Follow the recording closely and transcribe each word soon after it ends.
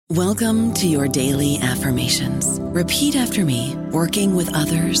Welcome to your daily affirmations. Repeat after me. Working with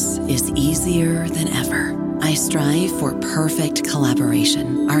others is easier than ever. I strive for perfect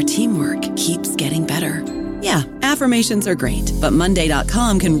collaboration. Our teamwork keeps getting better. Yeah, affirmations are great, but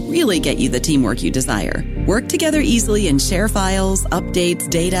Monday.com can really get you the teamwork you desire. Work together easily and share files, updates,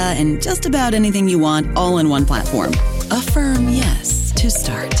 data, and just about anything you want all in one platform. Affirm yes to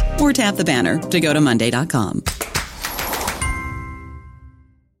start, or tap the banner to go to Monday.com.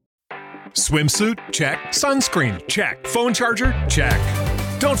 Swimsuit? Check. Sunscreen? Check. Phone charger?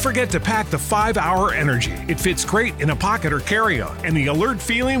 Check. Don't forget to pack the 5-Hour Energy. It fits great in a pocket or carry-on, and the alert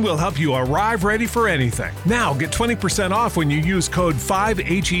feeling will help you arrive ready for anything. Now get 20% off when you use code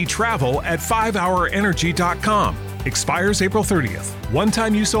 5HETRAVEL at 5hourenergy.com. Expires April 30th.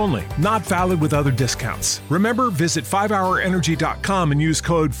 One-time use only. Not valid with other discounts. Remember, visit 5hourenergy.com and use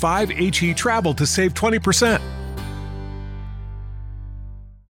code 5HETRAVEL to save 20%.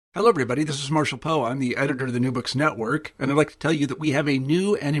 Hello, everybody. This is Marshall Poe. I'm the editor of the New Books Network, and I'd like to tell you that we have a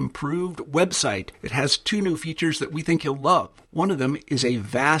new and improved website. It has 2 new features that we think you'll love. One of them is a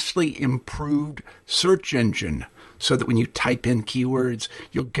vastly improved search engine, so that when you type in keywords,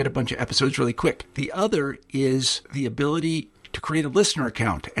 you'll get a bunch of episodes really quick. The other is the ability to create a listener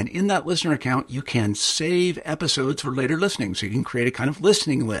account. And in that listener account, you can save episodes for later listening. So you can create a kind of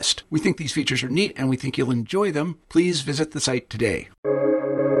listening list. We think these features are neat, and we think you'll enjoy them. Please visit the site today.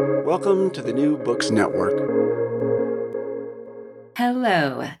 Welcome to the New Books Network.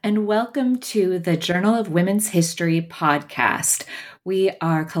 Hello, and welcome to the Journal of Women's History podcast. We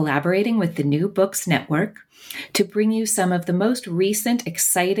are collaborating with the New Books Network to bring you some of the most recent,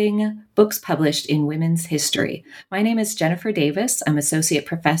 exciting books published in women's history. My name is Jennifer Davis. I'm Associate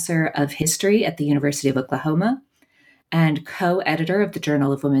Professor of History at the University of Oklahoma and co-editor of the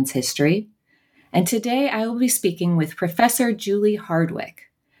Journal of Women's History. And today I will be speaking with Professor Julie Hardwick.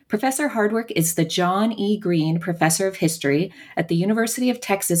 Professor Hardwick is the John E. Green Professor of History at the University of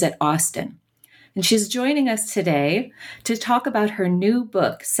Texas at Austin. And she's joining us today to talk about her new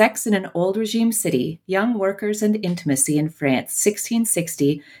book, Sex in an Old Regime City, Young Workers and Intimacy in France,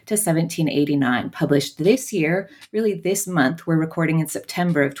 1660 to 1789, published this year, really this month. We're recording in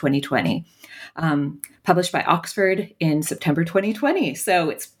September of 2020, published by Oxford in September 2020. So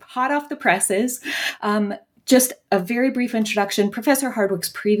it's hot off the presses. Just a very brief introduction. Professor Hardwick's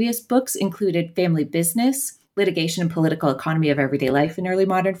previous books included Family Business, Litigation and Political Economy of Everyday Life in Early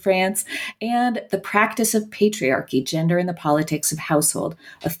Modern France, and The Practice of Patriarchy, Gender and the Politics of Household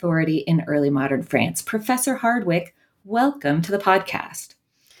Authority in Early Modern France. Professor Hardwick, welcome to the podcast.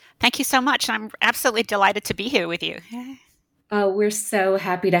 Thank you so much. I'm absolutely delighted to be here with you. We're so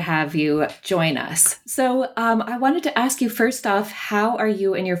happy to have you join us. So I wanted to ask you first off, how are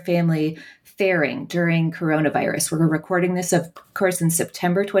you and your family faring during coronavirus? We're recording this, of course, in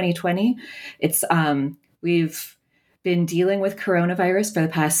September 2020. We've been dealing with coronavirus for the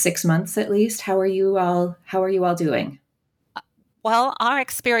past 6 months at least. How are you all doing? Well, our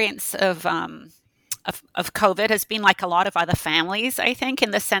experience of COVID has been like a lot of other families, I think,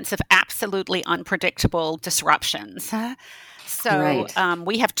 in the sense of absolutely unpredictable disruptions. So Right.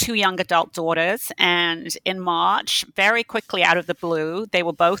 We have 2 young adult daughters, and in March, very quickly out of the blue, they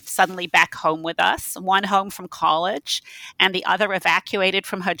were both suddenly back home with us, one home from college and the other evacuated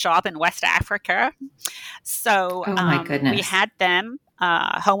from her job in West Africa. So Oh my goodness. we had them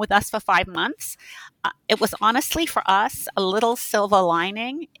home with us for 5 months. It was honestly for us a little silver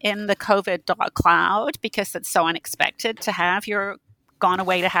lining in the COVID dark cloud, because it's so unexpected to have your gone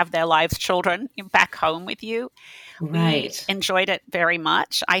away to have their lives children back home with you. Right. We enjoyed it very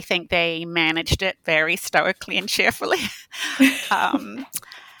much. I think they managed it very stoically and cheerfully.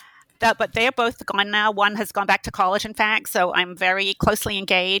 But they're both gone now. One has gone back to college, in fact. So I'm very closely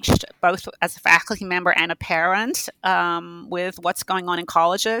engaged, both as a faculty member and a parent, with what's going on in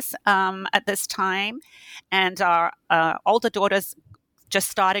colleges at this time. And our older daughters just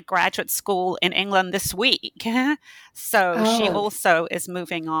started graduate school in England this week. So she also is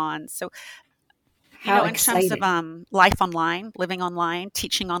moving on. So, How in terms exciting. of life online, living online,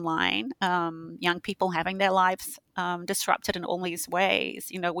 teaching online, young people having their lives disrupted in all these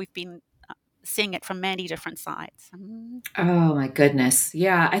ways, we've been seeing it from many different sides. Oh my goodness.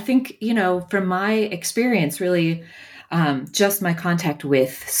 Yeah, I think, from my experience, really, just my contact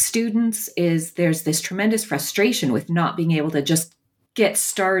with students is there's this tremendous frustration with not being able to just get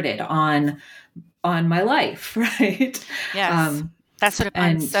started on my life, right? Yes. That sort of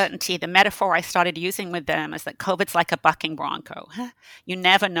and- uncertainty, the metaphor I started using with them is that COVID's like a bucking bronco. You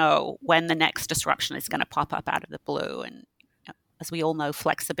never know when the next disruption is going to pop up out of the blue. And as we all know,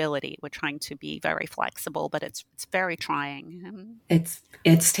 flexibility. We're trying to be very flexible, but it's very trying. It's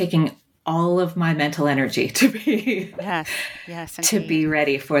taking all of my mental energy to be yes, to be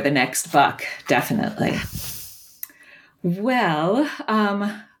ready for the next book. Definitely. Well,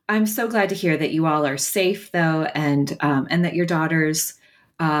 I'm so glad to hear that you all are safe, though, and that your daughters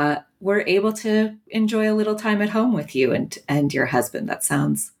were able to enjoy a little time at home with you and your husband. That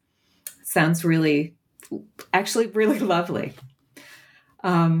sounds really, actually, really lovely.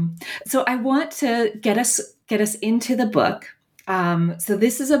 So I want to get us into the book. So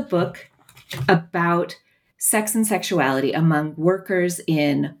this is a book about sex and sexuality among workers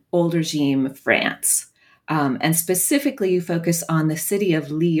in old regime France. And specifically, you focus on the city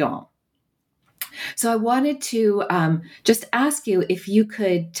of Lyon. So I wanted to just ask you if you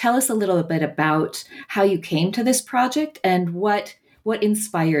could tell us a little bit about how you came to this project and what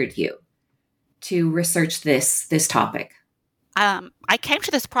inspired you to research this topic. I came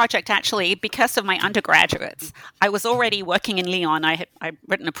to this project actually because of my undergraduates. I was already working in Lyon. I'd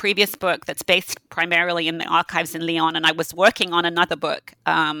written a previous book that's based primarily in the archives in Lyon, and I was working on another book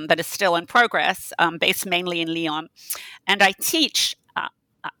that is still in progress, based mainly in Lyon. And I teach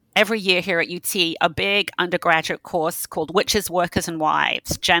every year here at UT a big undergraduate course called Witches, Workers, and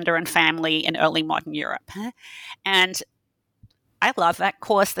Wives, Gender and Family in Early Modern Europe. And I love that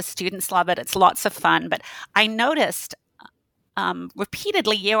course. The students love it. It's lots of fun. But I noticed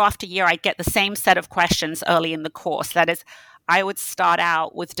repeatedly, year after year, I'd get the same set of questions early in the course. That is, I would start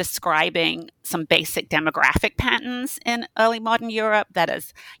out with describing some basic demographic patterns in early modern Europe. That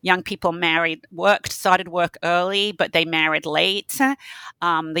is, young people started work early, but they married late.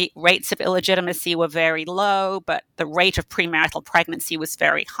 The rates of illegitimacy were very low, but the rate of premarital pregnancy was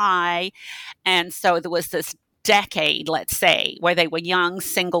very high. And so there was this decade, let's say, where they were young,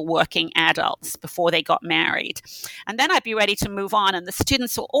 single working adults before they got married. And then I'd be ready to move on. And the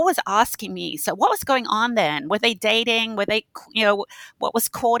students were always asking me, so what was going on then? Were they dating? Were they, what was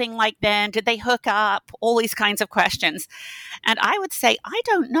courting like then? Did they hook up? All these kinds of questions. And I would say, I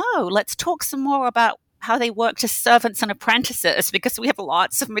don't know. Let's talk some more about how they worked as servants and apprentices, because we have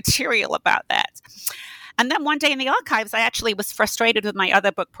lots of material about that. And then one day in the archives, I actually was frustrated with my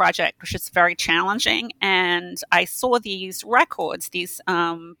other book project, which is very challenging. And I saw these records, these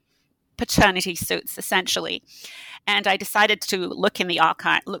paternity suits, essentially. And I decided to look in the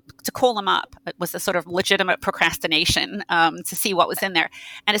archive, to call them up. It was a sort of legitimate procrastination to see what was in there.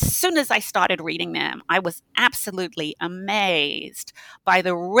 And as soon as I started reading them, I was absolutely amazed by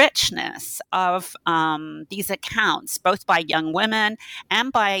the richness of these accounts, both by young women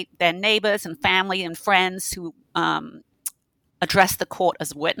and by their neighbors and family and friends who address the court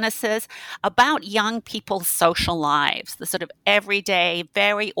as witnesses, about young people's social lives, the sort of everyday,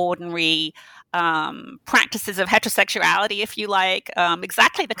 very ordinary practices of heterosexuality, if you like,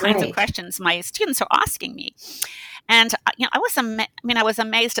 exactly the kinds of questions my students are asking me. And I was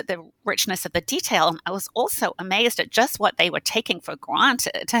amazed at the richness of the detail, and I was also amazed at just what they were taking for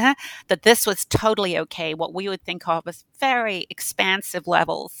granted, that this was totally okay, what we would think of as very expansive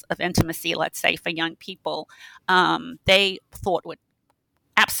levels of intimacy, let's say, for young people, they thought would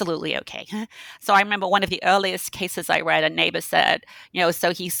absolutely okay. So I remember one of the earliest cases I read, a neighbor said,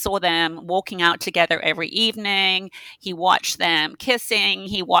 so he saw them walking out together every evening. He watched them kissing.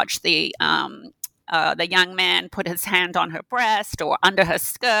 He watched the young man put his hand on her breast or under her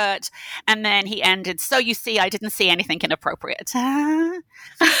skirt. And then he ended, so you see, I didn't see anything inappropriate.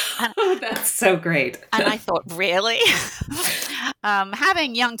 That's so great. And I thought, really?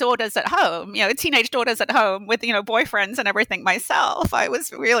 Having young daughters at home, teenage daughters at home with, boyfriends and everything myself, I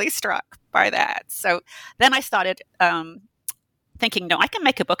was really struck by that. So then I started thinking, no, I can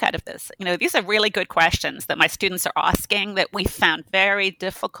make a book out of this. These are really good questions that my students are asking that we found very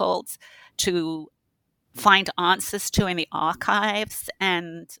difficult to find answers to in the archives,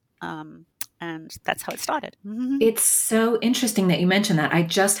 and that's how it started. Mm-hmm. It's so interesting that you mentioned that. I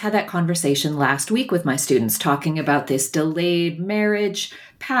just had that conversation last week with my students, talking about this delayed marriage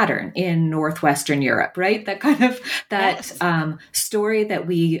pattern in Northwestern Europe, right? That kind of story that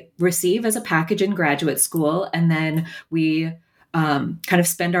we receive as a package in graduate school, and then we kind of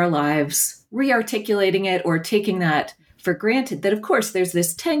spend our lives re-articulating it or taking that for granted, that of course there's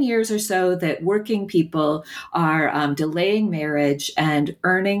this 10 years or so that working people are delaying marriage and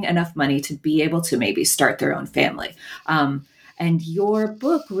earning enough money to be able to maybe start their own family. And your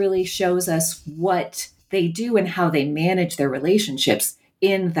book really shows us what they do and how they manage their relationships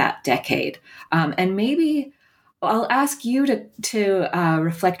in that decade. And maybe I'll ask you to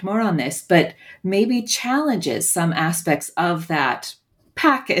reflect more on this, but maybe challenges some aspects of that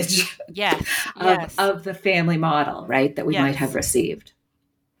package Yes, of the family model, right, that we might have received.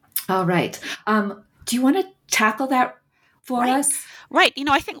 All right. Do you want to tackle that for us? Right.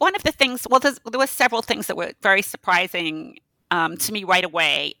 I think one of the things, there were several things that were very surprising to me right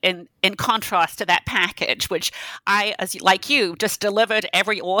away in contrast to that package, which I, like you, just delivered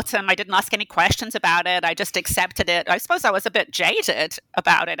every autumn. I didn't ask any questions about it. I just accepted it. I suppose I was a bit jaded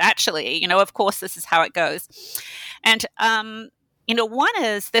about it, actually. Of course, this is how it goes. And, one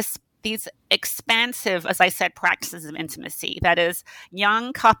is these expansive, as I said, practices of intimacy. That is,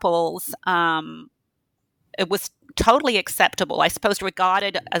 young couples, it was totally acceptable, I suppose,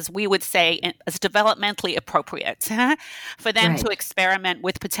 regarded, as we would say, as developmentally appropriate for them to experiment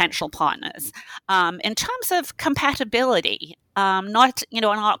with potential partners. In terms of compatibility, not,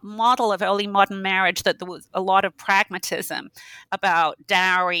 a model of early modern marriage that there was a lot of pragmatism about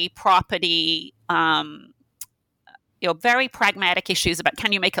dowry, property, very pragmatic issues about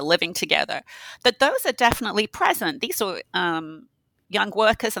can you make a living together, that those are definitely present. These are young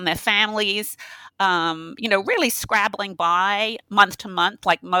workers and their families, really scrabbling by month to month,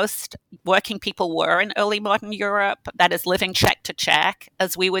 like most working people were in early modern Europe. That is living check to check,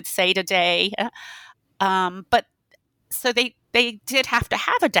 as we would say today. But so they did have to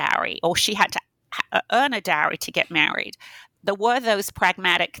have a dowry, or she had to earn a dowry to get married. There were those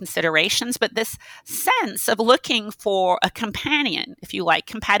pragmatic considerations, but this sense of looking for a companion, if you like,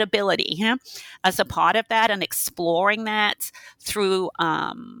 compatibility, as a part of that, and exploring that through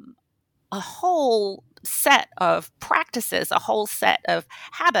a whole set of practices, a whole set of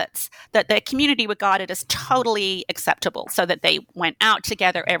habits that their community regarded as totally acceptable, so that they went out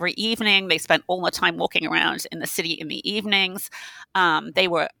together every evening. They spent all the time walking around in the city in the evenings. They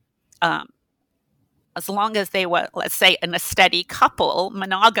were as long as they were, let's say, in a steady couple,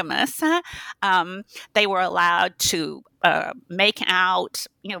 monogamous, they were allowed to make out.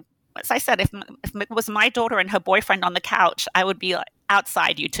 As I said, if it was my daughter and her boyfriend on the couch, I would be like,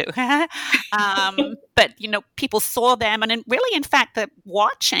 outside you two. But, people saw them. And really, in fact, the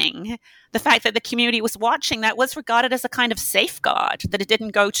fact that the community was watching, that was regarded as a kind of safeguard, that it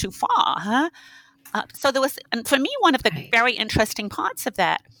didn't go too far. So there was, and for me, one of the very interesting parts of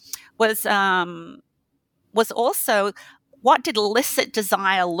that was also, what did illicit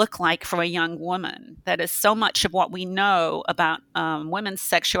desire look like for a young woman? That is, so much of what we know about women's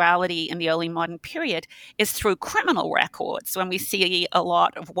sexuality in the early modern period is through criminal records, when we see a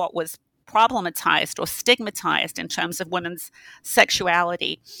lot of what was problematized or stigmatized in terms of women's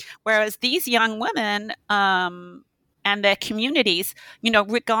sexuality. Whereas these young women and their communities,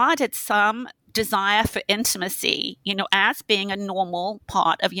 regarded some desire for intimacy, as being a normal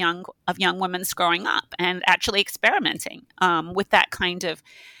part of young women's growing up, and actually experimenting with that kind of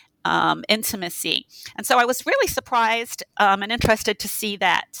intimacy. And so I was really surprised and interested to see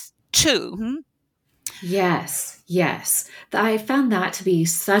that too. Yes. I found that to be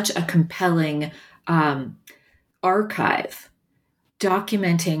such a compelling archive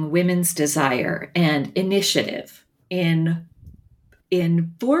documenting women's desire and initiative in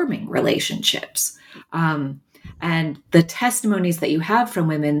forming relationships. And the testimonies that you have from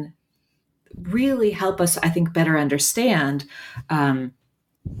women really help us, I think, better understand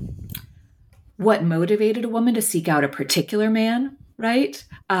what motivated a woman to seek out a particular man, right?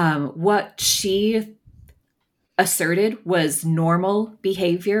 What she asserted was normal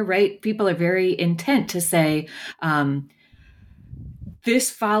behavior, right? People are very intent to say,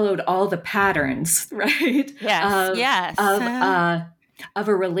 this followed all the patterns, right? Yes. Of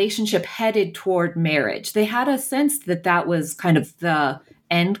a relationship headed toward marriage. They had a sense that was kind of the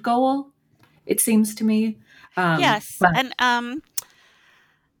end goal, it seems to me. Yes. And,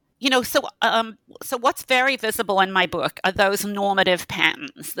 so what's very visible in my book are those normative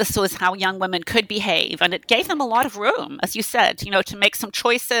patterns. This was how young women could behave, and it gave them a lot of room, as you said, to make some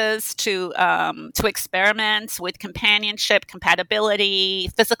choices, to experiment with companionship, compatibility,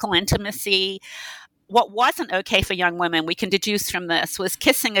 physical intimacy. What wasn't okay for young women, we can deduce from this, was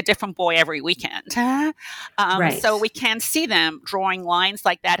kissing a different boy every weekend. Right. So we can see them drawing lines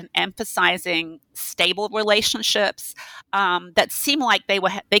like that and emphasizing stable relationships that seem like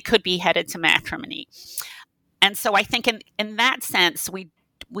they could be headed to matrimony. And so I think in that sense, we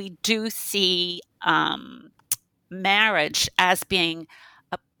do see marriage as being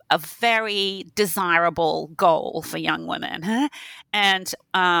a very desirable goal for young women. And,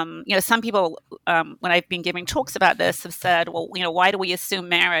 some people, when I've been giving talks about this, have said, well, why do we assume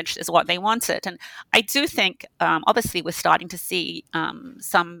marriage is what they wanted? And I do think, obviously, we're starting to see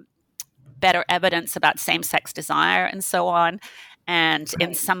some better evidence about same-sex desire and so on. And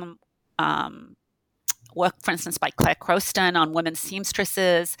in some work, for instance, by Claire Croston on women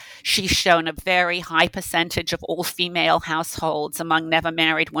seamstresses. She's shown a very high percentage of all-female households among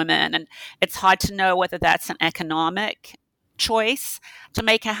never-married women. And it's hard to know whether that's an economic choice to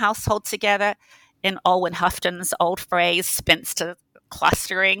make a household together. In Alwyn Houghton's old phrase, spinster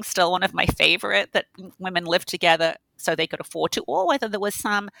clustering, still one of my favorite, that women live together so they could afford to, or whether there was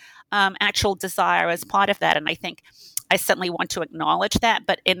some actual desire as part of that. And I think I certainly want to acknowledge that.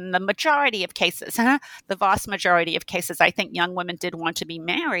 But in the majority of cases, the vast majority of cases, I think young women did want to be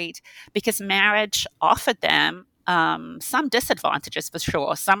married because marriage offered them some disadvantages for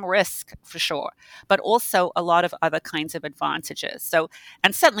sure, some risk for sure, but also a lot of other kinds of advantages. So,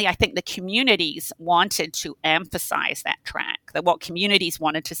 and certainly I think the communities wanted to emphasize that track, that what communities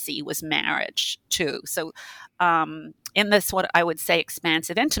wanted to see was marriage too. So in this, what I would say,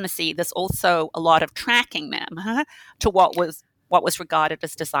 expansive intimacy, there's also a lot of tracking them to what was regarded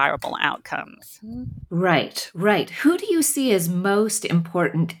as desirable outcomes. Right. Who do you see as most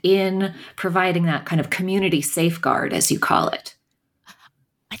important in providing that kind of community safeguard, as you call it?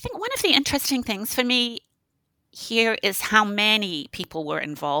 I think one of the interesting things for me here is how many people were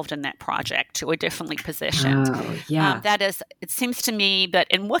involved in that project who were differently positioned. Oh, yeah. That is, it seems to me that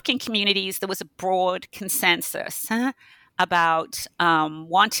in working communities, there was a broad consensus about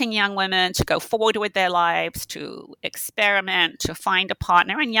wanting young women to go forward with their lives, to experiment, to find a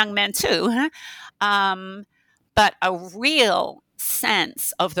partner, and young men too. But a real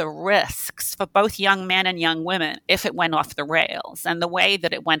sense of the risks for both young men and young women if it went off the rails. And the way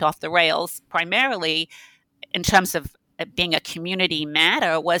that it went off the rails, primarily in terms of it being a community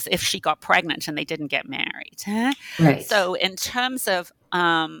matter, was if she got pregnant and they didn't get married. Right. So in terms of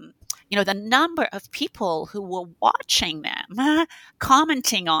the number of people who were watching them,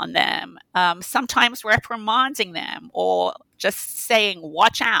 commenting on them, sometimes reprimanding them, or just saying,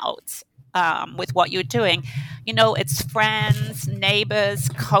 watch out with what you're doing. It's friends, neighbors,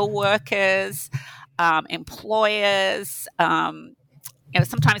 co-workers, employers,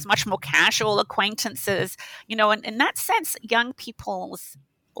 sometimes much more casual acquaintances. And in that sense, young people's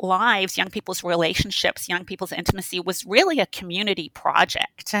lives, young people's relationships, young people's intimacy was really a community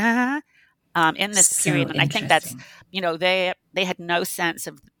project in this period. And I think that's, they had no sense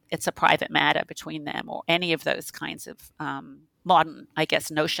of it's a private matter between them or any of those kinds of modern, I guess,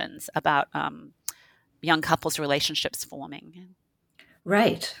 notions about young couples' relationships forming.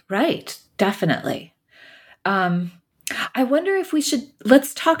 Right. Definitely. I wonder if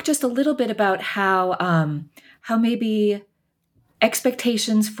let's talk just a little bit about how maybe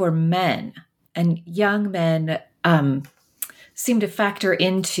expectations for men and young men seem to factor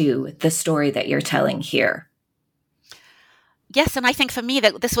into the story that you're telling here. Yes, and I think for me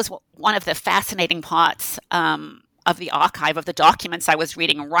that this was one of the fascinating parts of the archive, of the documents I was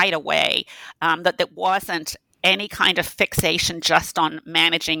reading right away, that there wasn't any kind of fixation just on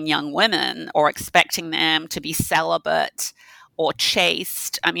managing young women or expecting them to be celibate or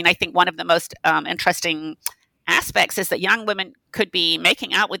chaste. I mean, I think one of the most interesting aspects is that young women could be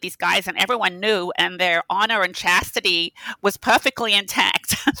making out with these guys and everyone knew, and their honor and chastity was perfectly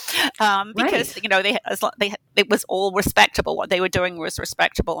intact because it was all respectable. What they were doing was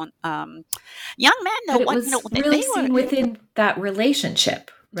respectable. And young men, but it was really seen within that relationship,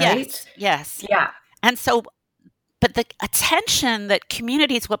 right? Yes. Yeah. And so, but the attention that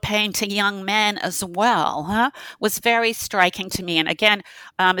communities were paying to young men as well was very striking to me. And again,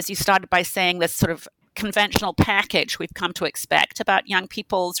 as you started by saying, this sort of conventional package we've come to expect about young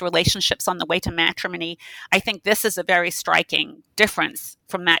people's relationships on the way to matrimony, I think this is a very striking difference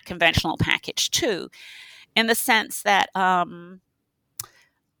from that conventional package too, in the sense that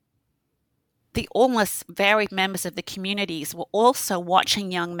the almost varied members of the communities were also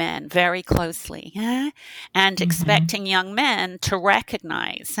watching young men very closely and expecting young men to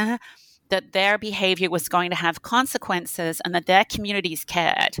recognize that their behavior was going to have consequences and that their communities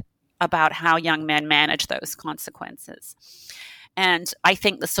cared about how young men manage those consequences. And I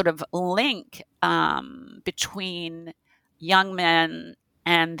think the sort of link between young men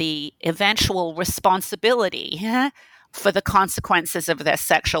and the eventual responsibility for the consequences of their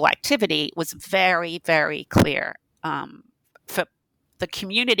sexual activity was very, very clear for the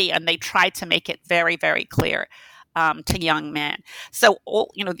community, and they tried to make it very, very clear to young men. So,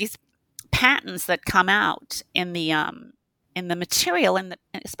 these patterns that come out in the material,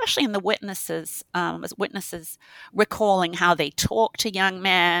 especially in the witnesses, as witnesses recalling how they talked to young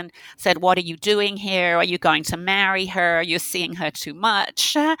men, said, "What are you doing here? Are you going to marry her? You're seeing her too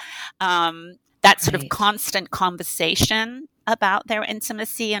much." That sort of constant conversation about their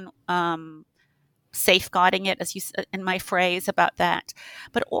intimacy and safeguarding it, as you said in my phrase about that.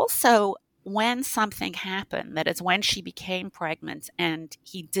 But also when something happened, that is when she became pregnant and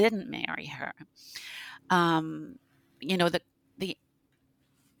he didn't marry her, the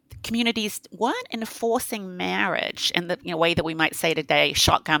communities weren't enforcing marriage in the way that we might say today,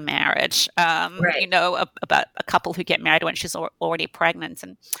 shotgun marriage, Right. About a couple who get married when she's already pregnant.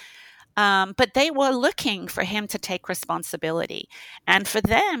 But they were looking for him to take responsibility. And for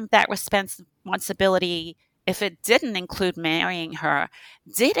them, that responsibility, if it didn't include marrying her,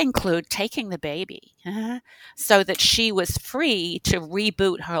 did include taking the baby, so that she was free to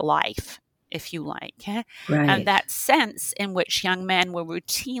reboot her life, if you like. Right. And that sense in which young men were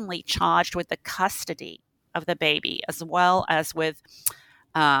routinely charged with the custody of the baby, as well as with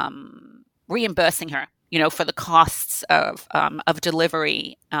reimbursing her, for the costs of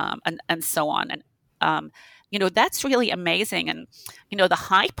delivery, and so on. And that's really amazing. And the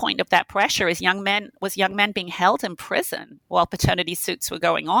high point of that pressure is young men being held in prison while paternity suits were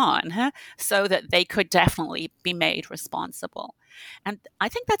going on, so that they could definitely be made responsible. And I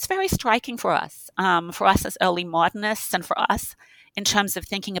think that's very striking for us as early modernists, and for us in terms of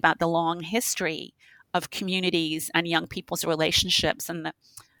thinking about the long history of communities and young people's relationships, and the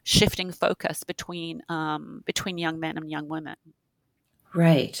shifting focus between young men and young women.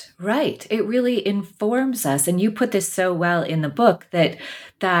 Right. It really informs us. And you put this so well in the book,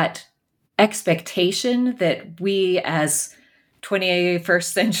 that expectation that we as 21st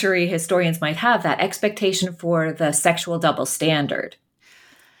century historians might have, that expectation for the sexual double standard,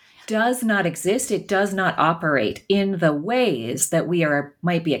 does not exist. It does not operate in the ways that we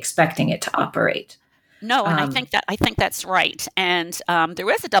might be expecting it to operate. No, and I think that's right. And there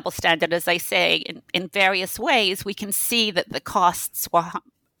is a double standard, as I say, in various ways. We can see that the costs were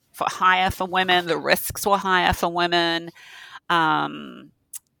higher for women, the risks were higher for women. A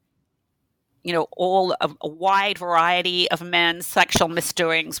wide variety of men's sexual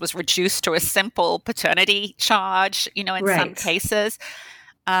misdoings was reduced to a simple paternity charge, in some cases.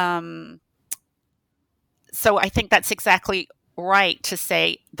 So I think that's exactly right to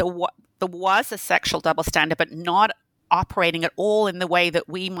say there was a sexual double standard, but not operating at all in the way that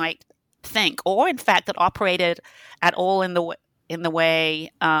we might think, or in fact that operated at all in the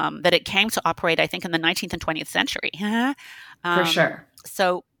way that it came to operate, I think, in the 19th and 20th century. For sure.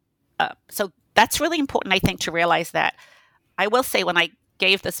 So that's really important, I think, to realize that. I will say, when I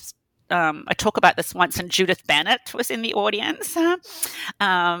gave this, I talk about this once, and Judith Bennett was in the audience.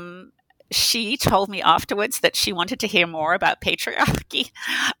 She told me afterwards that she wanted to hear more about patriarchy,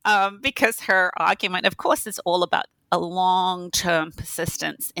 because her argument, of course, is all about a long-term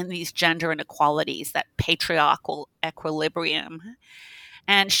persistence in these gender inequalities, that patriarchal equilibrium.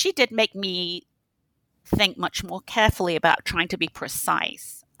 And she did make me think much more carefully about trying to be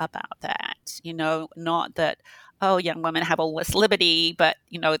precise about that. Not that, young women have all this liberty, but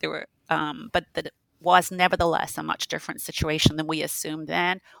there were, but that it was nevertheless a much different situation than we assumed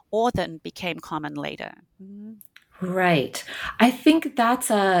then, or than became common later. Right. I think that's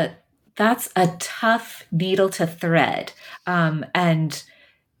a tough needle to thread. And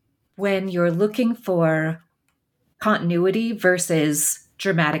when you're looking for continuity versus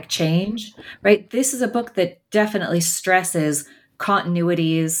dramatic change, right? This is a book that definitely stresses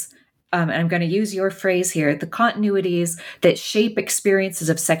continuities. And I'm going to use your phrase here, the continuities that shape experiences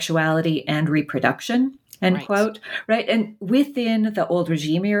of sexuality and reproduction, end Right. quote, right? And within the old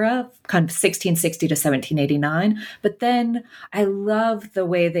regime era, kind of 1660 to 1789. But then I love the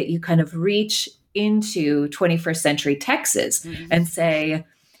way that you kind of reach into 21st century Texas and say,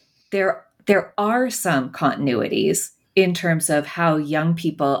 there are some continuities in terms of how young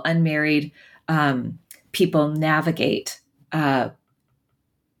people, unmarried people navigate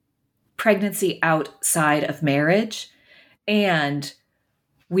pregnancy outside of marriage. And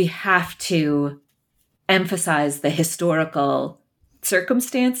we have to emphasize the historical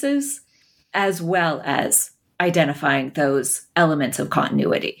circumstances as well as identifying those elements of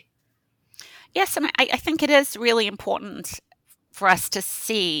continuity. Yes, and I think it is really important for us to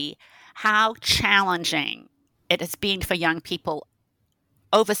see how challenging it has been for young people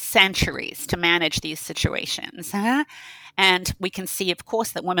over centuries to manage these situations. And we can see, of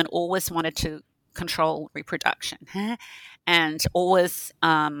course, that women always wanted to control reproduction and always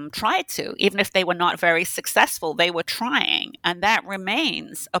tried to. Even if they were not very successful, they were trying. And that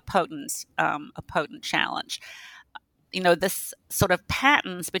remains a potent challenge. This sort of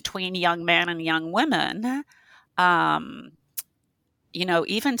patterns between young men and young women,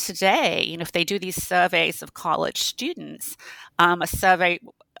 even today, if they do these surveys of college students, a survey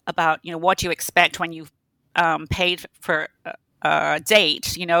about, what do you expect when you've paid for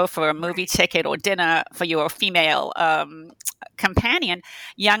date, for a movie ticket or dinner for your female companion,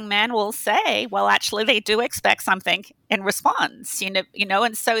 young men will say, well, actually, they do expect something in response,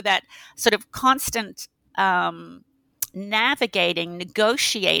 and so that sort of constant navigating,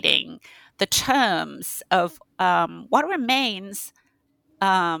 negotiating the terms of what remains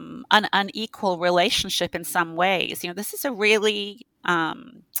an unequal relationship in some ways. This is a really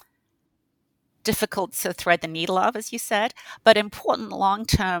difficult to thread the needle of, as you said, but important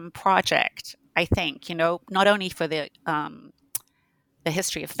long-term project, I think, not only for the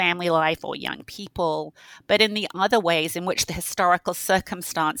history of family life or young people, but in the other ways in which the historical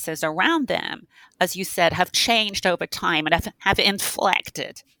circumstances around them, as you said, have changed over time and have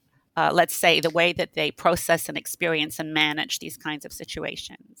inflected, let's say, the way that they process and experience and manage these kinds of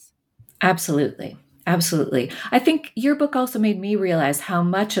situations. Absolutely. Absolutely. I think your book also made me realize how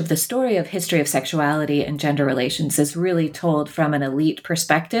much of the story of history of sexuality and gender relations is really told from an elite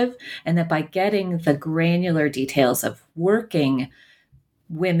perspective, and that by getting the granular details of working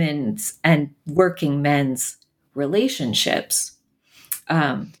women's and working men's relationships,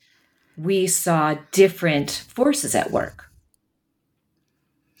 we saw different forces at work.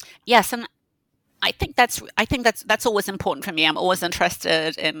 Yes, and I think that's always important for me. I'm always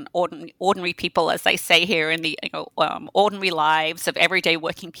interested in ordinary people, as they say here, in the ordinary lives of everyday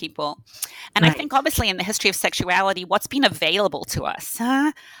working people. And right. I think obviously in the history of sexuality, what's been available to us,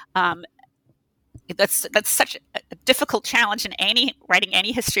 that's such a difficult challenge in writing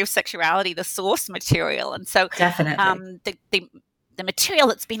any history of sexuality, the source material. And so definitely the material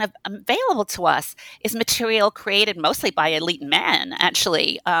that's been available to us is material created mostly by elite men,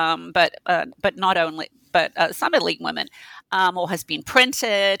 actually, but not only, but some elite women, or has been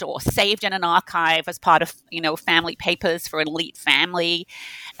printed or saved in an archive as part of family papers for an elite family,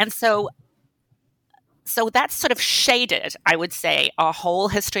 and so that's sort of shaded, I would say, our whole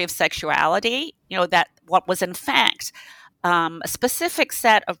history of sexuality. That what was in fact a specific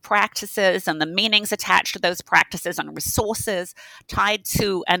set of practices and the meanings attached to those practices and resources tied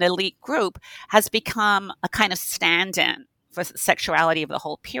to an elite group has become a kind of stand-in for sexuality of the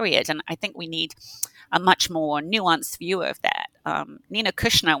whole period. And I think we need a much more nuanced view of that. Nina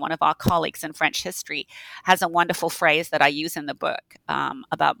Kushner, one of our colleagues in French history, has a wonderful phrase that I use in the book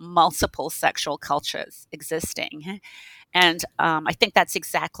about multiple sexual cultures existing. And I think that's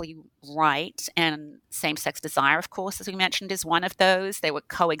exactly right. And same-sex desire, of course, as we mentioned, is one of those. They were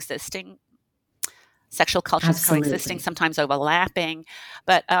coexisting. Sexual cultures Absolutely. Coexisting, sometimes overlapping.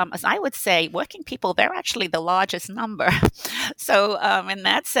 But as I would say, working people, they're actually the largest number. So in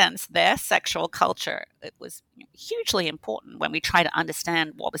that sense, their sexual culture, it was hugely important when we try to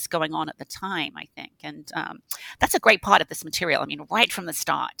understand what was going on at the time, I think. And that's a great part of this material. I mean, right from the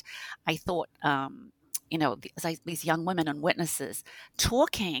start, I thought, these young women and witnesses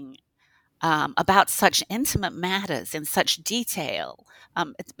talking about such intimate matters in such detail,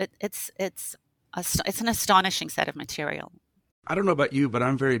 it's an astonishing set of material. I don't know about you, but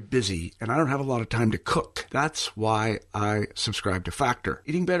I'm very busy and I don't have a lot of time to cook. That's why I subscribe to Factor.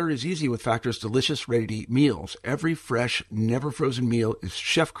 Eating better is easy with Factor's delicious, ready-to-eat meals. Every fresh, never frozen meal is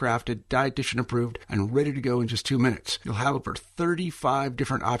chef-crafted, dietitian approved, and ready to go in just 2 minutes. You'll have over 35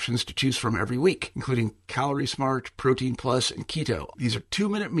 different options to choose from every week, including Calorie Smart, Protein Plus, and Keto. These are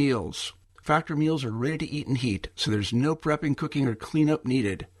 2-minute meals. Factor meals are ready to eat and heat, so there's no prepping, cooking, or cleanup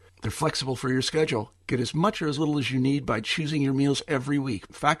needed. They're flexible for your schedule. Get as much or as little as you need by choosing your meals every week.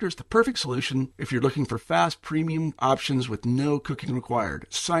 Factor is the perfect solution if you're looking for fast, premium options with no cooking required.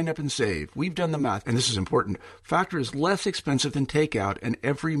 Sign up and save. We've done the math, and this is important. Factor is less expensive than takeout, and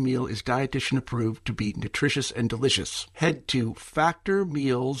every meal is dietitian approved to be nutritious and delicious. Head to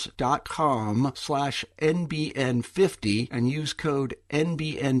factormeals.com/NBN50 and use code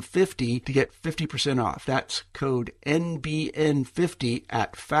NBN50 to get 50% off. That's code NBN50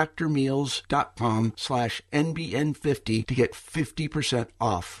 at factormeals.com/NBN50 to get 50%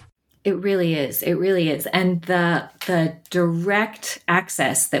 off. It really is. It really is. And the direct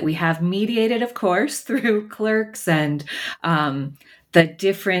access that we have, mediated, of course, through clerks and the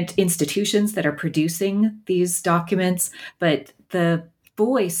different institutions that are producing these documents, but the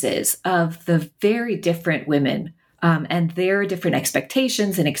voices of the very different women and their different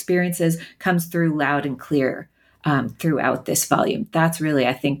expectations and experiences comes through loud and clear throughout this volume. That's really,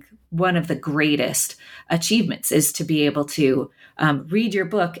 I think, one of the greatest achievements, is to be able to read your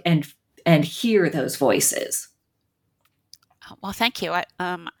book and hear those voices. Well, thank you. I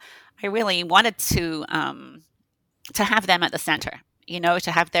really wanted to have them at the center,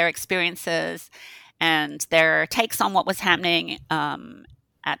 to have their experiences and their takes on what was happening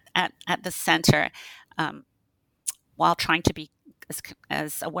at the center. while trying to be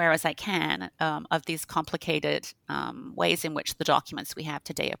as aware as I can of these complicated ways in which the documents we have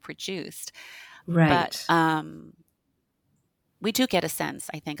today are produced. Right. But we do get a sense,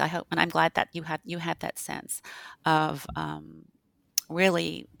 I think, I hope, and I'm glad that you had that sense of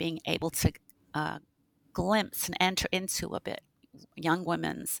really being able to glimpse and enter into a bit young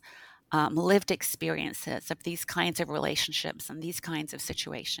women's lived experiences of these kinds of relationships and these kinds of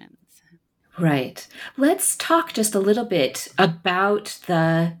situations. Right. Let's talk just a little bit about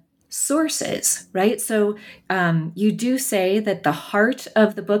the sources, right? So you do say that the heart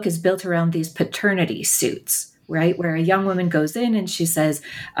of the book is built around these paternity suits, right? Where a young woman goes in and she says,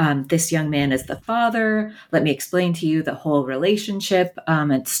 this young man is the father. Let me explain to you the whole relationship.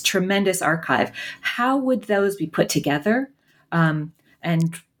 It's tremendous archive. How would those be put together? And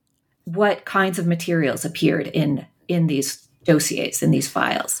what kinds of materials appeared in these dossiers, in these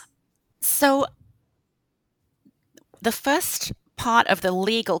files? So the first part of the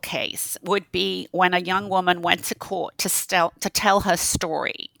legal case would be when a young woman went to court to tell her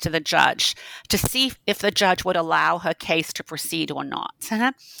story to the judge, to see if the judge would allow her case to proceed or not.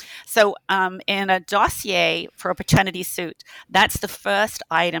 So in a dossier for a paternity suit, that's the first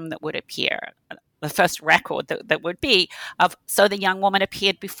item that would appear. The first record that would be of, so the young woman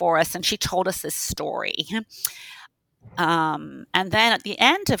appeared before us and she told us this story. And then at the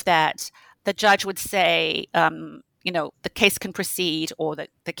end of that, the judge would say, the case can proceed or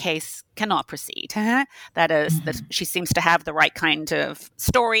the case cannot proceed. That is, that she seems to have the right kind of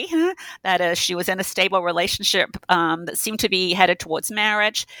story. That is, she was in a stable relationship that seemed to be headed towards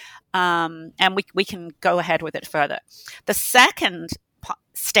marriage. And we can go ahead with it further. The second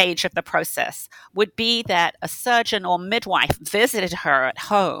stage of the process would be that a surgeon or midwife visited her at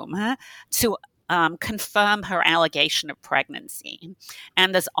home to confirm her allegation of pregnancy.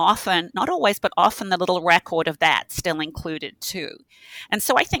 And there's often, not always, but often the little record of that still included too. And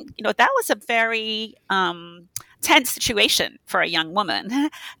so I think, that was a very tense situation for a young woman.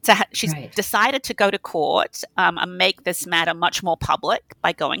 She's Right. decided to go to court and make this matter much more public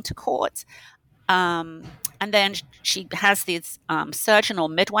by going to court. And then she has this surgeon or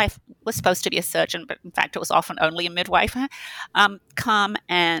midwife, was supposed to be a surgeon, but in fact it was often only a midwife, come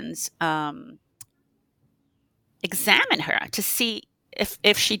and examine her to see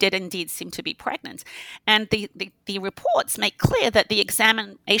if she did indeed seem to be pregnant. And the reports make clear that the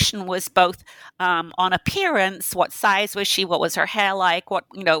examination was both on appearance, what size was she, what was her hair like,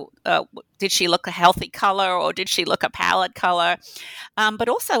 did she look a healthy color or did she look a pallid color, but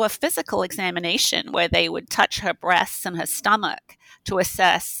also a physical examination where they would touch her breasts and her stomach to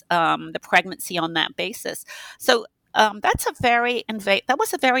assess the pregnancy on that basis. So that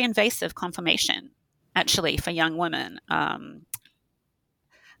was a very invasive confirmation, actually, for young women.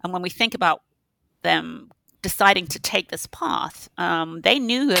 And when we think about them deciding to take this path, they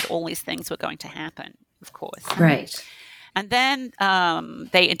knew that all these things were going to happen, of course. Right. And then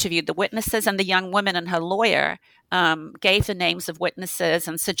they interviewed the witnesses, and the young woman and her lawyer gave the names of witnesses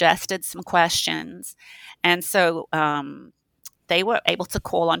and suggested some questions. And so they were able to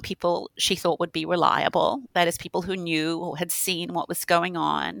call on people she thought would be reliable, that is, people who knew or had seen what was going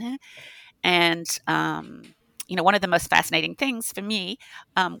on. And one of the most fascinating things for me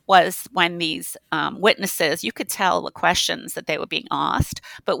was when these witnesses, you could tell the questions that they were being asked,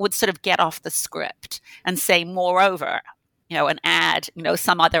 but would sort of get off the script and say, moreover, and add,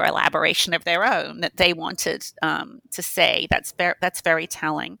 some other elaboration of their own that they wanted to say. That's very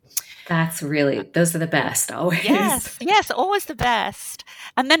telling. Those are the best always. Yes, always the best.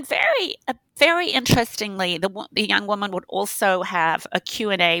 And then very interestingly, the young woman would also have a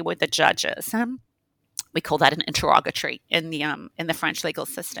Q&A with the judges. We call that an interrogatory in the French legal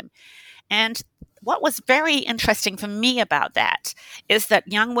system. And what was very interesting for me about that is that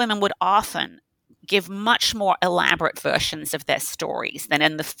young women would often give much more elaborate versions of their stories than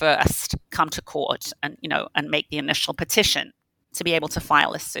in the first come to court and make the initial petition to be able to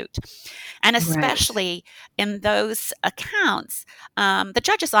file a suit. And especially in those accounts, the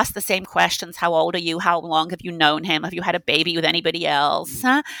judges ask the same questions. How old are you? How long have you known him? Have you had a baby with anybody else?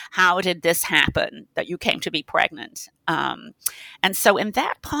 How did this happen that you came to be pregnant? And so in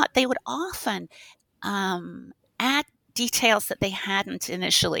that part, they would often add details that they hadn't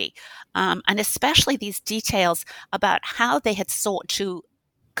initially, and especially these details about how they had sought to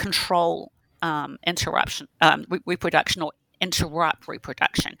control reproduction or interrupt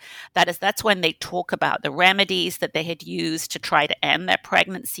reproduction. That's when they talk about the remedies that they had used to try to end their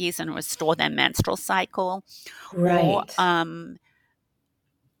pregnancies and restore their menstrual cycle, right?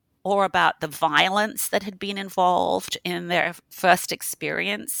 Or about the violence that had been involved in their first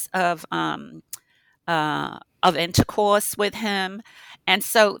experience of of intercourse with him. And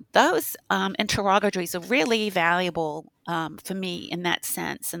so those interrogatories are really valuable for me in that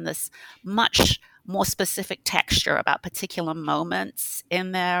sense, in this much more specific texture about particular moments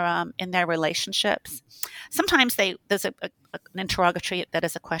in their relationships. Sometimes there's an interrogatory that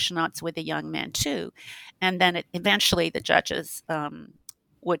is a question answer with the young man too, and then eventually the judges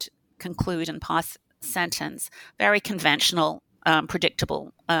would conclude and pass sentence. Very conventional,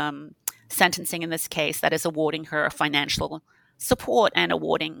 predictable sentencing in this case, that is awarding her financial support and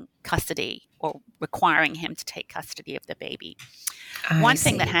awarding custody or requiring him to take custody of the baby. One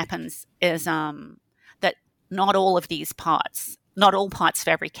thing that happens is that not all parts of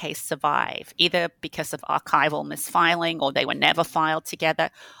every case survive, either because of archival misfiling or they were never filed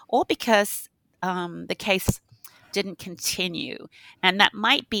together, or because the case didn't continue. And that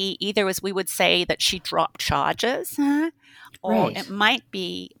might be either, as we would say, that she dropped charges, or it might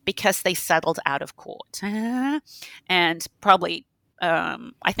be because they settled out of court. And probably,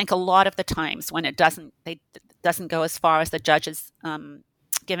 I think a lot of the times when it doesn't go as far as the judges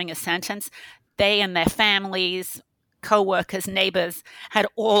giving a sentence, they and their families, co-workers, neighbors had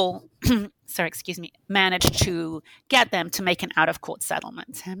all, managed to get them to make an out-of-court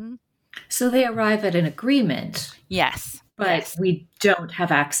settlement. So they arrive at an agreement. Yes. But we don't have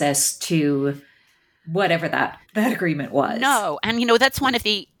access to whatever that agreement was. No. And, that's one of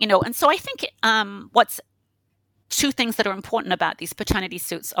the, and so I think what's two things that are important about these paternity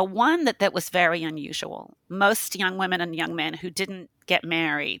suits are, one, that was very unusual. Most young women and young men who didn't get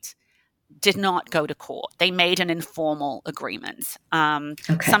married did not go to court. They made an informal agreement,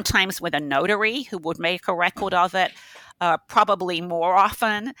 sometimes with a notary who would make a record of it, probably more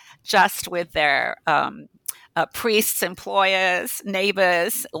often just with their priests, employers,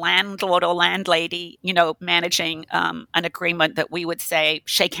 neighbors, landlord or landlady, managing an agreement that we would say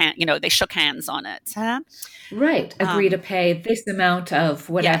they shook hands on it. Right. Agree to pay this amount of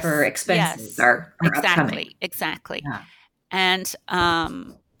whatever expenses are upcoming. Exactly. Yeah. And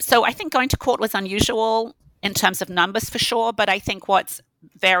so I think going to court was unusual in terms of numbers for sure, but I think what's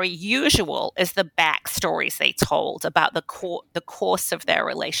very usual is the backstories they told about the course of their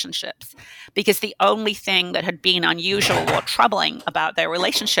relationships, because the only thing that had been unusual or troubling about their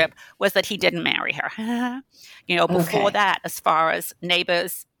relationship was that he didn't marry her. Before that, as far as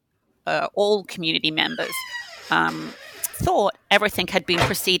neighbors, all community members thought, everything had been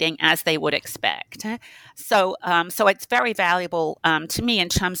proceeding as they would expect. So it's very valuable to me in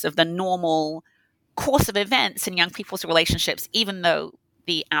terms of the normal course of events in young people's relationships, even though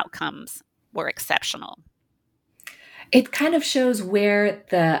the outcomes were exceptional. It kind of shows where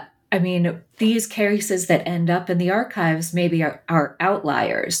these cases that end up in the archives maybe are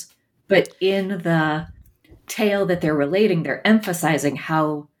outliers, but in the tale that they're relating, they're emphasizing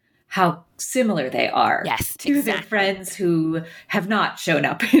how similar they are to their friends who have not shown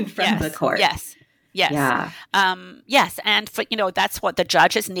up in front of the court. Yes. Yeah. Yes. And for, that's what the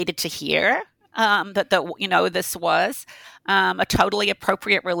judges needed to hear. This was a totally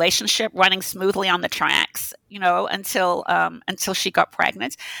appropriate relationship running smoothly on the tracks, until she got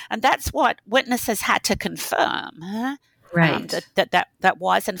pregnant. And that's what witnesses had to confirm. Right. That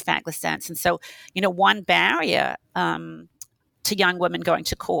was in fact the sense. And so, one barrier to young women going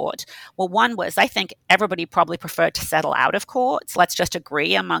to court, one was, I think everybody probably preferred to settle out of court. So let's just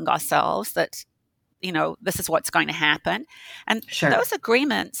agree among ourselves that this is what's going to happen. And those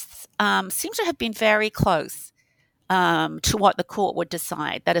agreements seem to have been very close to what the court would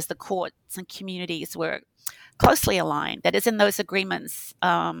decide. That is, the courts and communities were closely aligned. That is, in those agreements,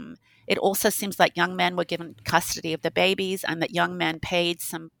 it also seems like young men were given custody of the babies and that young men paid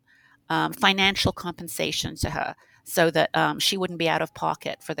some financial compensation to her so that she wouldn't be out of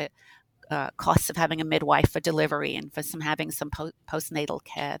pocket for the costs of having a midwife for delivery and for having some postnatal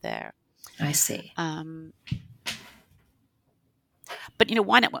care there. I see. But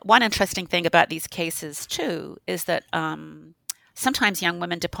one interesting thing about these cases too is that sometimes young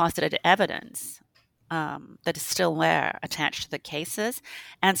women deposited evidence that is still there attached to the cases,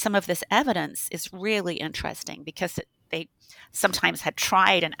 and some of this evidence is really interesting because they sometimes had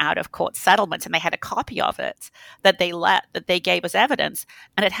tried an out-of-court settlement and they had a copy of it that they gave as evidence,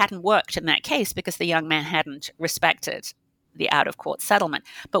 and it hadn't worked in that case because the young man hadn't respected the out-of-court settlement.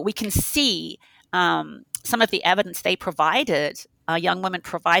 But we can see some of the evidence they provided, young women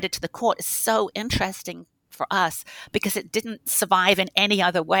provided to the court, is so interesting for us because it didn't survive in any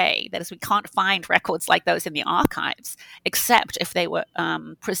other way. That is, we can't find records like those in the archives, except if they were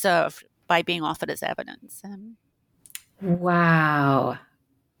preserved by being offered as evidence. Wow.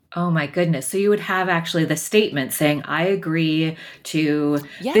 Oh my goodness. So you would have actually the statement saying, I agree to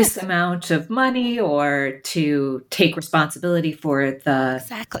this amount of money or to take responsibility for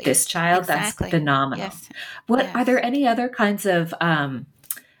this child. That's phenomenal. Yes. Are there any other kinds of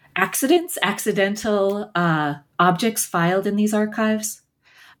accidental objects filed in these archives?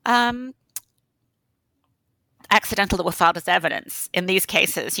 Accidental that were filed as evidence in these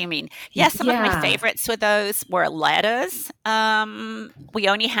cases, you mean? Yes, some of my favorites were letters. We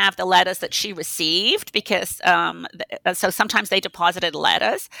only have the letters that she received because so sometimes they deposited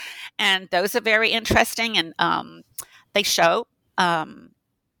letters, and those are very interesting, and they show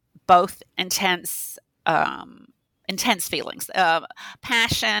both intense feelings,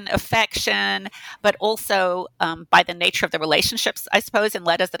 passion, affection, but also by the nature of the relationships, I suppose, in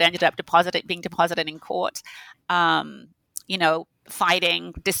letters that ended up being deposited in court,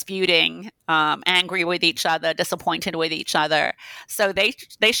 fighting, disputing, angry with each other, disappointed with each other. So they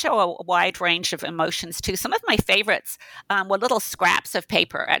show a wide range of emotions too. Some of my favorites were little scraps of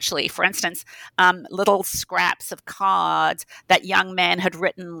paper, actually. For instance, little scraps of cards that young men had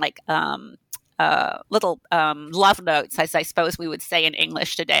written, like little love notes, as I suppose we would say in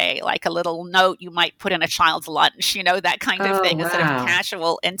English today, like a little note you might put in a child's lunch, that kind of thing, a sort of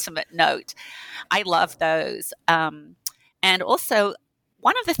casual, intimate note. I love those. And also,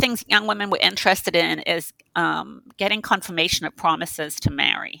 one of the things young women were interested in is getting confirmation of promises to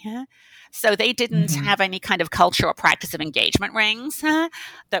marry. So they didn't have any kind of culture or practice of engagement rings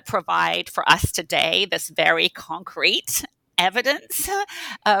that provide for us today this very concrete evidence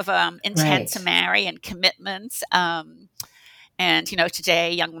of intent to marry and commitments. And,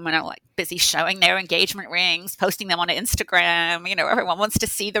 today young women are like busy showing their engagement rings, posting them on Instagram. Everyone wants to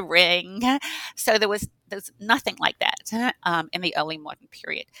see the ring. So there's nothing like that in the early modern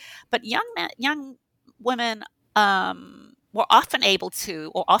period. But young women were often able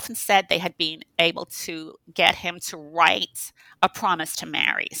to, or often said they had been able to get him to write a promise to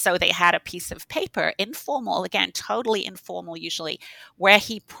marry. So they had a piece of paper, informal, again, totally informal usually, where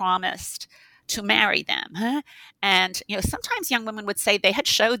he promised to marry them. And, sometimes young women would say they had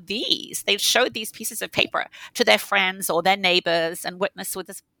showed these pieces of paper to their friends or their neighbors, and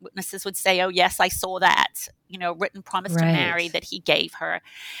witnesses would say, oh, yes, I saw that, written promise to marry that he gave her.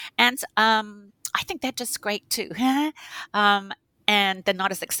 And I think they're just great too. And they're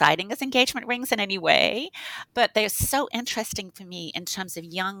not as exciting as engagement rings in any way, but they're so interesting for me in terms of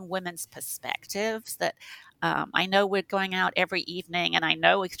young women's perspectives that I know we're going out every evening, and I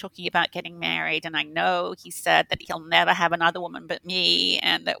know he's talking about getting married, and I know he said that he'll never have another woman but me,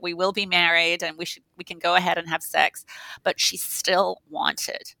 and that we will be married and we can go ahead and have sex, but she still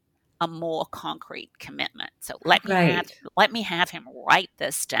wanted a more concrete commitment. So let me have him write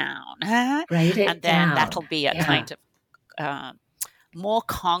this down. Write it and then down. That'll be a kind of more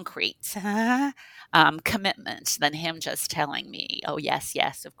concrete commitment than him just telling me, oh,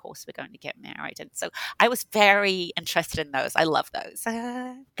 yes, of course we're going to get married. And so I was very interested in those. I love those.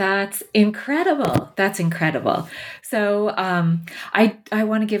 That's incredible. So I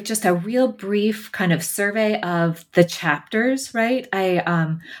want to give just a real brief kind of survey of the chapters, right?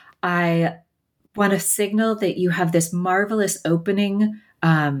 I want to signal that you have this marvelous opening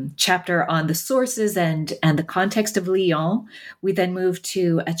chapter on the sources and the context of Lyon. We then move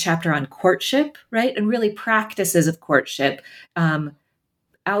to a chapter on courtship, right? And really practices of courtship,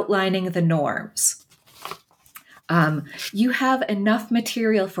 outlining the norms. You have enough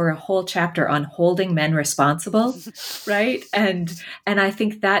material for a whole chapter on holding men responsible, right? And I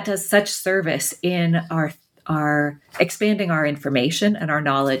think that does such service in our expanding our information and our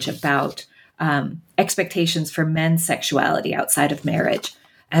knowledge about expectations for men's sexuality outside of marriage,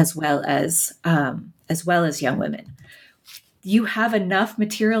 as well as young women. You have enough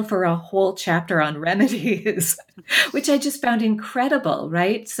material for a whole chapter on remedies, which I just found incredible,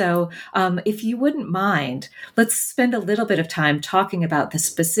 right? So if you wouldn't mind, let's spend a little bit of time talking about the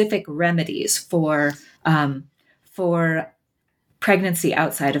specific remedies for pregnancy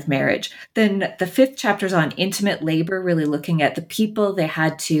outside of marriage. Then the 5th chapter is on intimate labor, really looking at the people they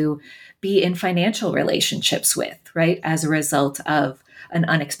had to be in financial relationships with, right, as a result of an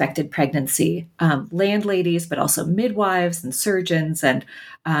unexpected pregnancy. Landladies, but also midwives and surgeons. And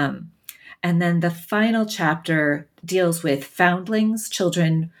then the final chapter deals with foundlings,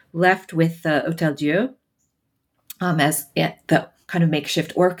 children left with the Hôtel Dieu as the kind of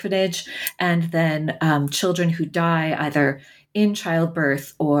makeshift orphanage, and then children who die either in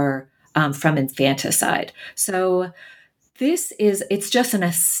childbirth or from infanticide. So it's just an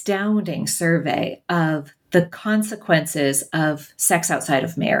astounding survey of the consequences of sex outside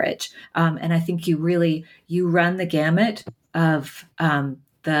of marriage. And I think you run the gamut of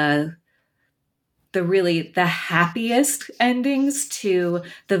the happiest endings to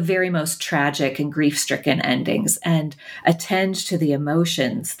the very most tragic and grief-stricken endings, and attend to the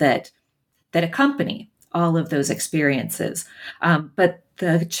emotions that accompany all of those experiences. But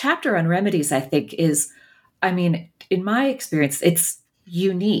the chapter on remedies, I think, is, in my experience, it's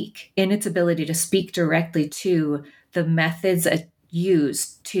unique in its ability to speak directly to the methods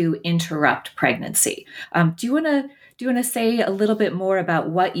used to interrupt pregnancy. Do you want to say a little bit more about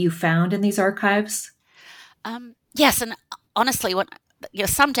what you found in these archives? Yes, and honestly,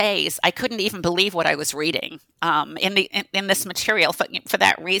 some days I couldn't even believe what I was reading in this material for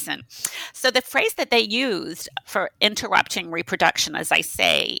that reason. So the phrase that they used for interrupting reproduction, as I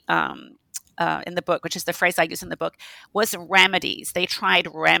say in the book, which is the phrase I use in the book, was remedies. They tried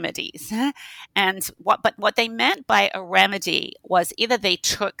remedies, and what they meant by a remedy was either they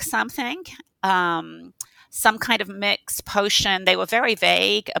took something. Some kind of mix potion. They were very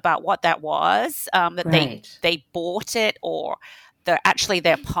vague about what that was. That Right. they bought it, or their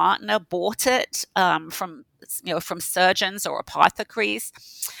partner bought it from surgeons or apothecaries,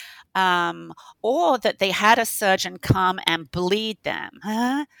 or that they had a surgeon come and bleed them,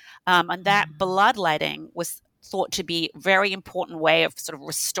 and that bloodletting was thought to be a very important way of sort of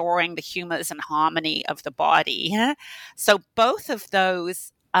restoring the humors and harmony of the body. So both of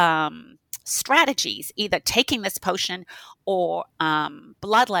those strategies, either taking this potion or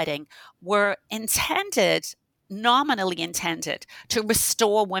bloodletting, were nominally intended to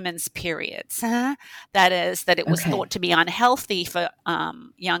restore women's periods. That is, that it was thought to be unhealthy for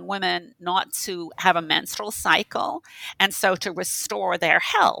young women not to have a menstrual cycle, and so to restore their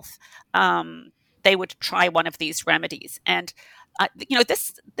health, they would try one of these remedies. And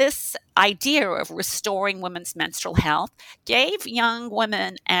this idea of restoring women's menstrual health gave young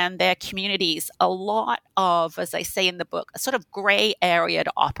women and their communities a lot of, as I say in the book, a sort of gray area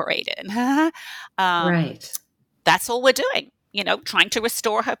to operate in. Right. That's all we're doing, trying to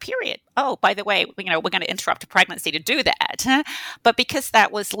restore her period. Oh, by the way, we're going to interrupt a pregnancy to do that. But because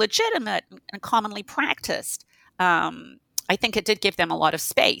that was legitimate and commonly practiced, I think it did give them a lot of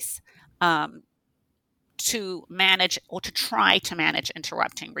space to manage, or to try to manage,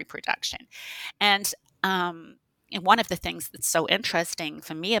 interrupting reproduction. And one of the things that's so interesting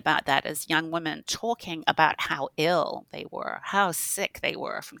for me about that is young women talking about how ill they were, how sick they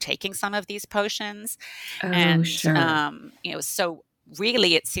were from taking some of these potions. Sure. So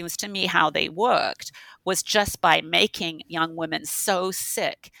really it seems to me how they worked was just by making young women so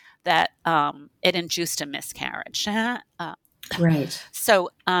sick that it induced a miscarriage. Right. So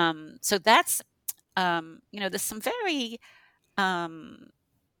that's, there's some very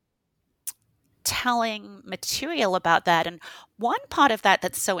telling material about that. And one part of that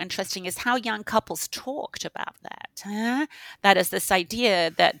that's so interesting is how young couples talked about that. That is this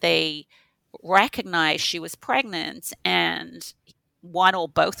idea that they recognized she was pregnant, and one or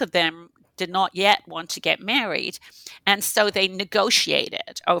both of them did not yet want to get married. And so they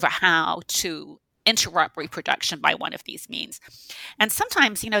negotiated over how to interrupt reproduction by one of these means. And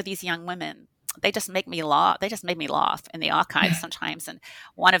sometimes, these young women, they just make me laugh. They just made me laugh in the archives sometimes. And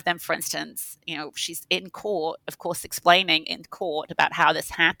one of them, for instance, she's in court, of course, explaining in court about how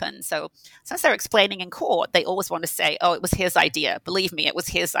this happened. So since they're explaining in court, they always want to say, oh, it was his idea. Believe me, it was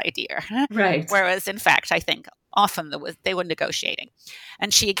his idea. Right. Whereas, in fact, I think often they were negotiating.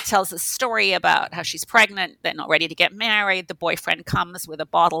 And she tells a story about how she's pregnant. They're not ready to get married. The boyfriend comes with a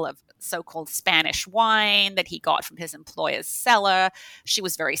bottle of so-called Spanish wine that he got from his employer's cellar. She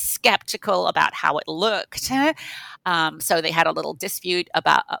was very skeptical about how it looked. So they had a little dispute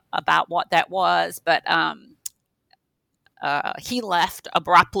about what that was. But he left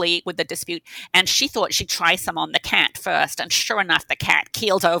abruptly with the dispute, and she thought she'd try some on the cat first. And sure enough, the cat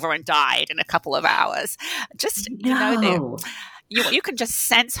keeled over and died in a couple of hours. Just, you can just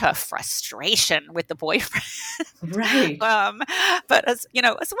sense her frustration with the boyfriend. Right. But as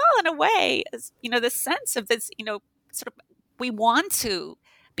well, in a way, as the sense of this, sort of, we want to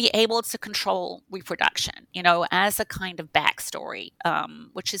be able to control reproduction, as a kind of backstory,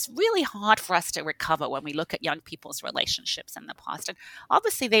 which is really hard for us to recover when we look at young people's relationships in the past. And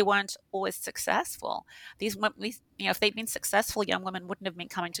obviously they weren't always successful. If they'd been successful, young women wouldn't have been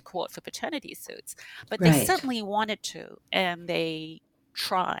coming to court for paternity suits, but they certainly wanted to, and they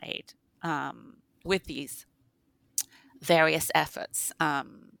tried with these various efforts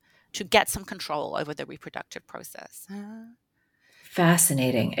to get some control over the reproductive process.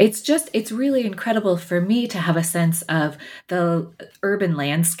 Fascinating. It's really incredible for me to have a sense of the urban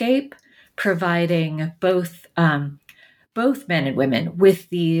landscape providing both men and women with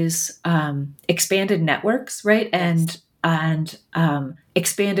these expanded networks, right? Yes. And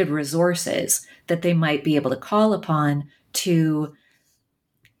expanded resources that they might be able to call upon to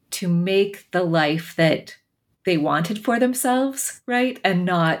make the life that they wanted for themselves, right? And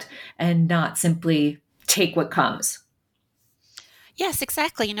not simply take what comes. Yes,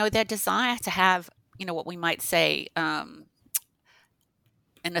 exactly. Their desire to have, what we might say,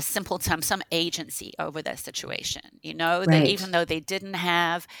 in a simple term, some agency over their situation, that Right. even though they didn't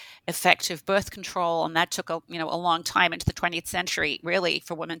have effective birth control, and that took a long time into the 20th century, really,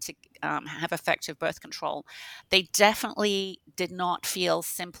 for women to have effective birth control, they definitely did not feel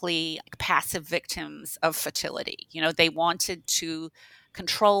simply passive victims of fertility. They wanted to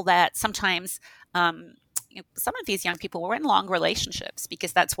control that. Sometimes, some of these young people were in long relationships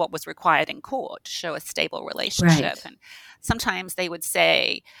because that's what was required in court to show a stable relationship. Right. And sometimes they would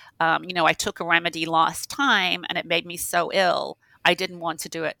say, I took a remedy last time and it made me so ill, I didn't want to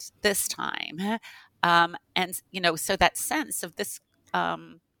do it this time. So that sense of this,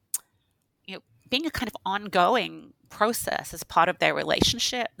 being a kind of ongoing process as part of their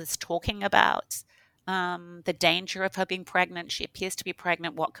relationship, this talking about the danger of her being pregnant. She appears to be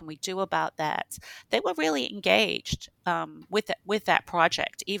pregnant. What can we do about that? They were really engaged with that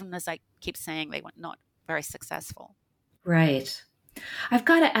project, even as I keep saying they were not very successful. Right. I've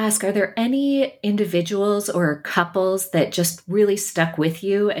got to ask, are there any individuals or couples that just really stuck with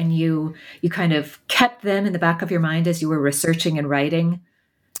you and you kind of kept them in the back of your mind as you were researching and writing?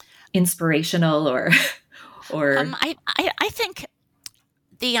 Inspirational or I think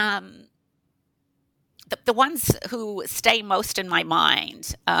the ones who stay most in my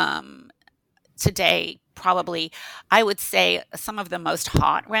mind today, probably, I would say some of the most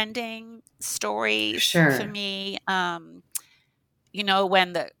heartrending stories for me. When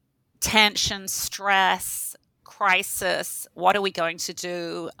the tension, stress, crisis, what are we going to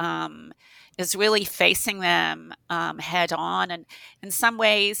do, is really facing them head on. And in some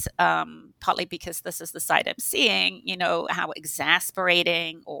ways, partly because this is the side I'm seeing, how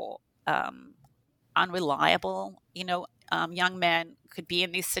exasperating or unreliable, young men could be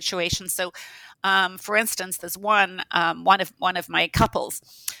in these situations. So, for instance, there's one of my couples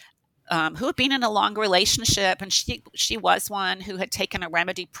who had been in a long relationship, and she was one who had taken a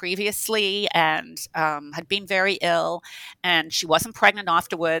remedy previously and had been very ill, and she wasn't pregnant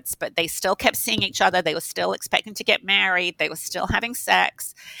afterwards, but they still kept seeing each other. They were still expecting to get married. They were still having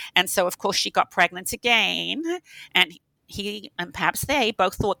sex. And so, of course, she got pregnant again, and he and perhaps they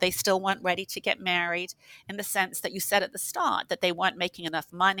both thought they still weren't ready to get married, in the sense that you said at the start, that they weren't making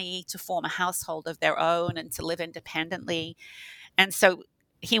enough money to form a household of their own and to live independently. And so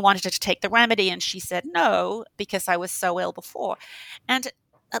he wanted her to take the remedy, and she said no, because I was so ill before. And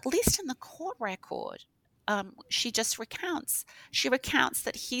at least in the court record, she recounts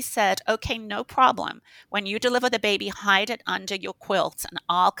that he said, okay, no problem. When you deliver the baby, hide it under your quilt and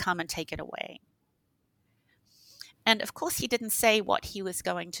I'll come and take it away. And of course, he didn't say what he was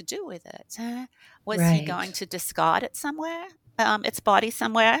going to do with it. Was he going to discard it somewhere, its body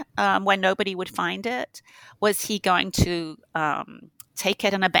somewhere, where nobody would find it? Was he going to take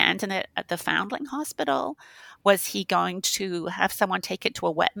it and abandon it at the Foundling Hospital? Was he going to have someone take it to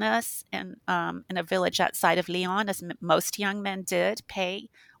a wet nurse in a village outside of Lyon, as most young men did, pay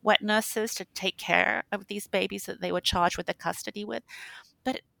wet nurses to take care of these babies that they were charged with the custody with?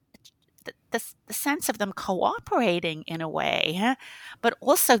 But the sense of them cooperating in a way, but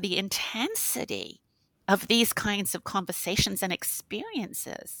also the intensity of these kinds of conversations and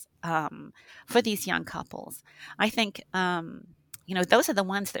experiences for these young couples. I think, those are the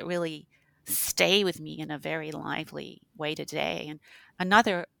ones that really stay with me in a very lively way today. And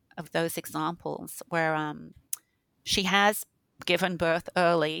another of those examples where she has given birth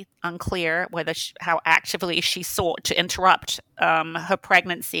early, unclear whether how actively she sought to interrupt her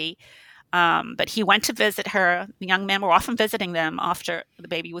pregnancy. But he went to visit her. The young men were often visiting them after the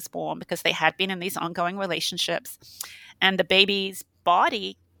baby was born because they had been in these ongoing relationships. And the baby's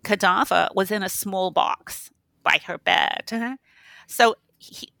body, cadaver, was in a small box by her bed. So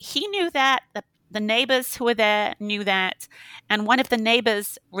he knew that. The neighbors who were there knew that. And one of the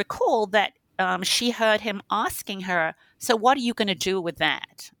neighbors recalled that she heard him asking her, so what are you going to do with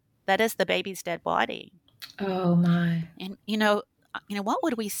that? That is the baby's dead body. Oh, my. And, what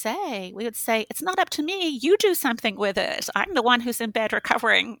would we say? We would say, it's not up to me. You do something with it. I'm the one who's in bed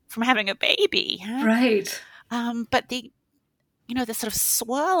recovering from having a baby. Right. But the sort of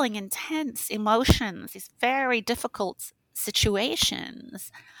swirling, intense emotions, these very difficult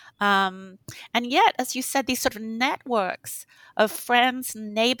situations. And yet, as you said, these sort of networks of friends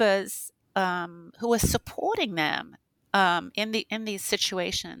and neighbors who are supporting them in these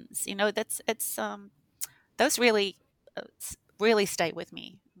situations. Those really really stay with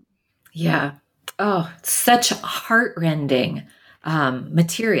me. Yeah. Oh, such heartrending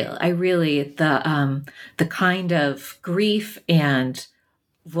material. I really, the kind of grief and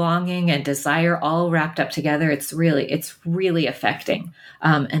longing and desire all wrapped up together. It's really affecting.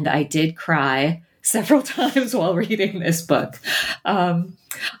 And I did cry several times while reading this book.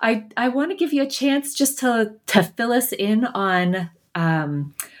 I want to give you a chance just to fill us in on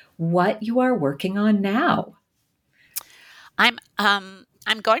what you are working on now.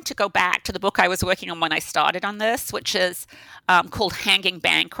 I'm going to go back to the book I was working on when I started on this, which is called Hanging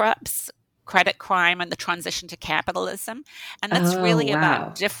Bankrupts: Credit Crime and the Transition to Capitalism. And that's really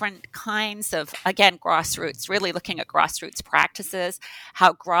about different kinds of, again, grassroots, really looking at grassroots practices,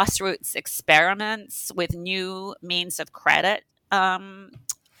 how grassroots experiments with new means of credit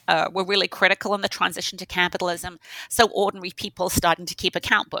were really critical in the transition to capitalism. So ordinary people starting to keep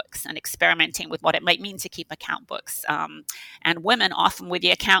account books and experimenting with what it might mean to keep account books. And women often were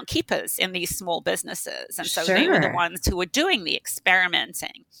the account keepers in these small businesses. And so they were the ones who were doing the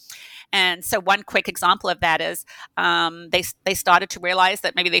experimenting. And so one quick example of that is they started to realize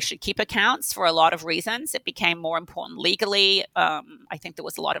that maybe they should keep accounts for a lot of reasons. It became more important legally. I think there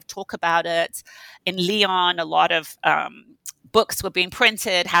was a lot of talk about it. In Lyon, a lot of books were being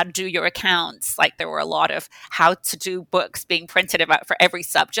printed, how to do your accounts. Like there were a lot of how to do books being printed about for every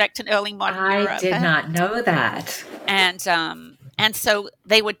subject in early modern Europe. I did not know that. And so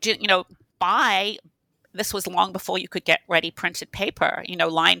they would buy. This was long before you could get ready printed paper,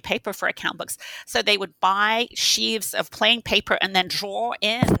 lined paper for account books. So they would buy sheaves of plain paper and then draw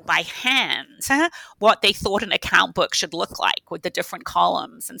in by hand what they thought an account book should look like with the different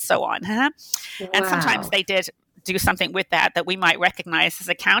columns and so on. Wow. And sometimes they did do something with that we might recognize as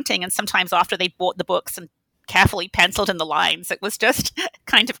accounting. And sometimes after they bought the books and carefully penciled in the lines, it was just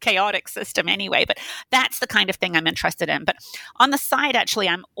kind of chaotic system anyway. But that's the kind of thing I'm interested in. But on the side, actually,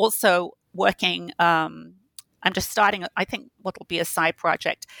 I'm also working, I'm just starting, I think, what will be a side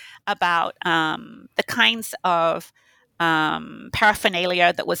project about the kinds of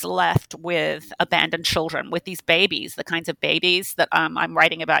paraphernalia that was left with abandoned children, with these babies, the kinds of babies that I'm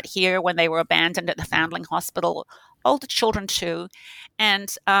writing about here when they were abandoned at the Foundling Hospital, older children too,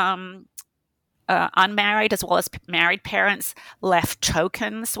 and unmarried as well as married parents left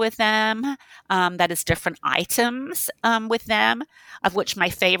tokens with them, that is different items with them, of which my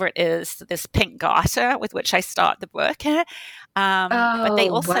favorite is this pink garter with which I start the book. But they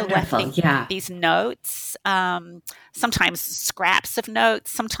also left these notes, sometimes scraps of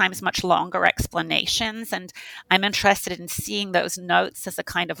notes, sometimes much longer explanations. And I'm interested in seeing those notes as a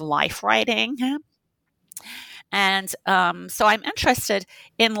kind of life writing. And so I'm interested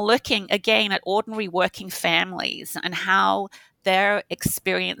in looking again at ordinary working families and how their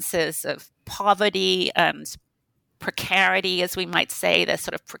experiences of poverty and precarity, as we might say, their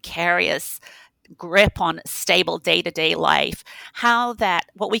sort of precarious grip on stable day-to-day life, how that,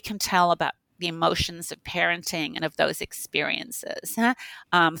 what we can tell about the emotions of parenting and of those experiences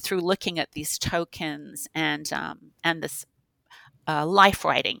through looking at these tokens and this life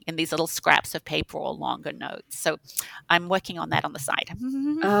writing in these little scraps of paper or longer notes. So I'm working on that on the side.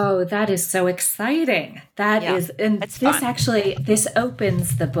 Oh, that is so exciting. And this fun. Actually, this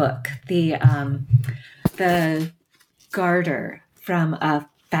opens the book, the garter from a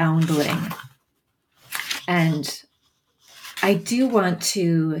foundling. And I do want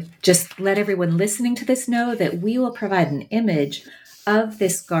to just let everyone listening to this know that we will provide an image of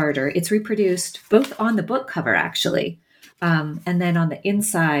this garter. It's reproduced both on the book cover, actually, and then on the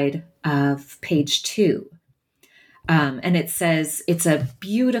inside of page 2. And it says, it's a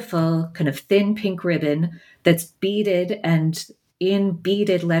beautiful kind of thin pink ribbon that's beaded, and in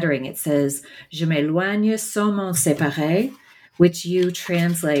beaded lettering, it says, "Je m'éloigne sans m'en séparer," which you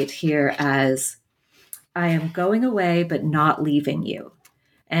translate here as, "I am going away, but not leaving you."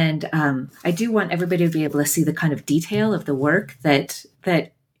 And I do want everybody to be able to see the kind of detail of the work that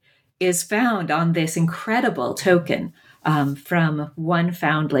is found on this incredible token from one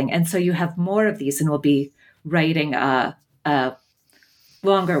foundling. And so you have more of these, and we'll be writing a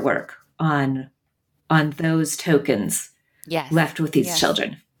longer work on those tokens left with these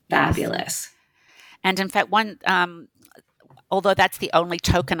children. Fabulous. And in fact, one, although that's the only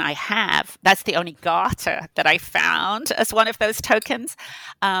token I have, that's the only garter that I found as one of those tokens.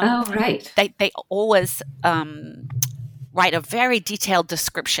 Right. They always write a very detailed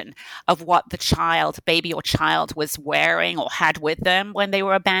description of what the baby or child was wearing or had with them when they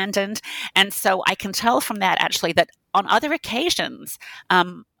were abandoned. And so I can tell from that actually that on other occasions,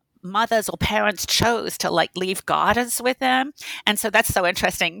 mothers or parents chose to like leave garters with them. And so that's so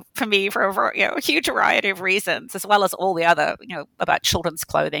interesting for me for a huge variety of reasons, as well as all the other, about children's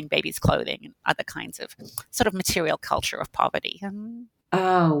clothing, babies' clothing, and other kinds of sort of material culture of poverty.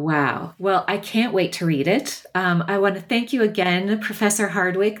 Oh, wow. Well, I can't wait to read it. I want to thank you again, Professor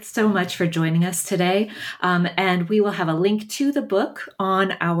Hardwick, so much for joining us today. And we will have a link to the book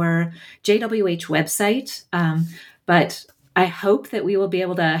on our JWH website. But I hope that we will be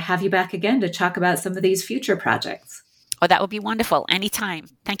able to have you back again to talk about some of these future projects. Oh, that would be wonderful. Anytime.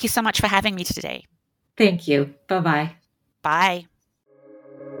 Thank you so much for having me today. Thank you. Bye-bye. Bye.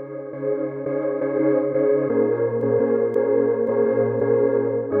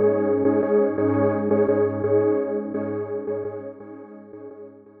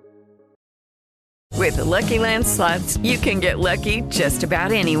 With the Lucky Land Slots, you can get lucky just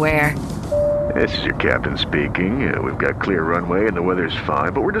about anywhere. This is your captain speaking. We've got clear runway and the weather's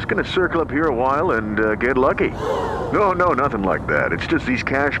fine, but we're just going to circle up here a while and get lucky. No, nothing like that. It's just these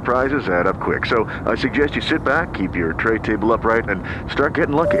cash prizes add up quick. So I suggest you sit back, keep your tray table upright, and start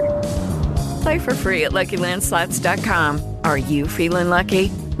getting lucky. Play for free at LuckyLandSlots.com. Are you feeling lucky?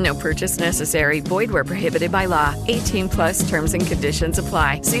 No purchase necessary. Void where prohibited by law. 18+ terms and conditions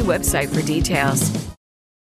apply. See website for details.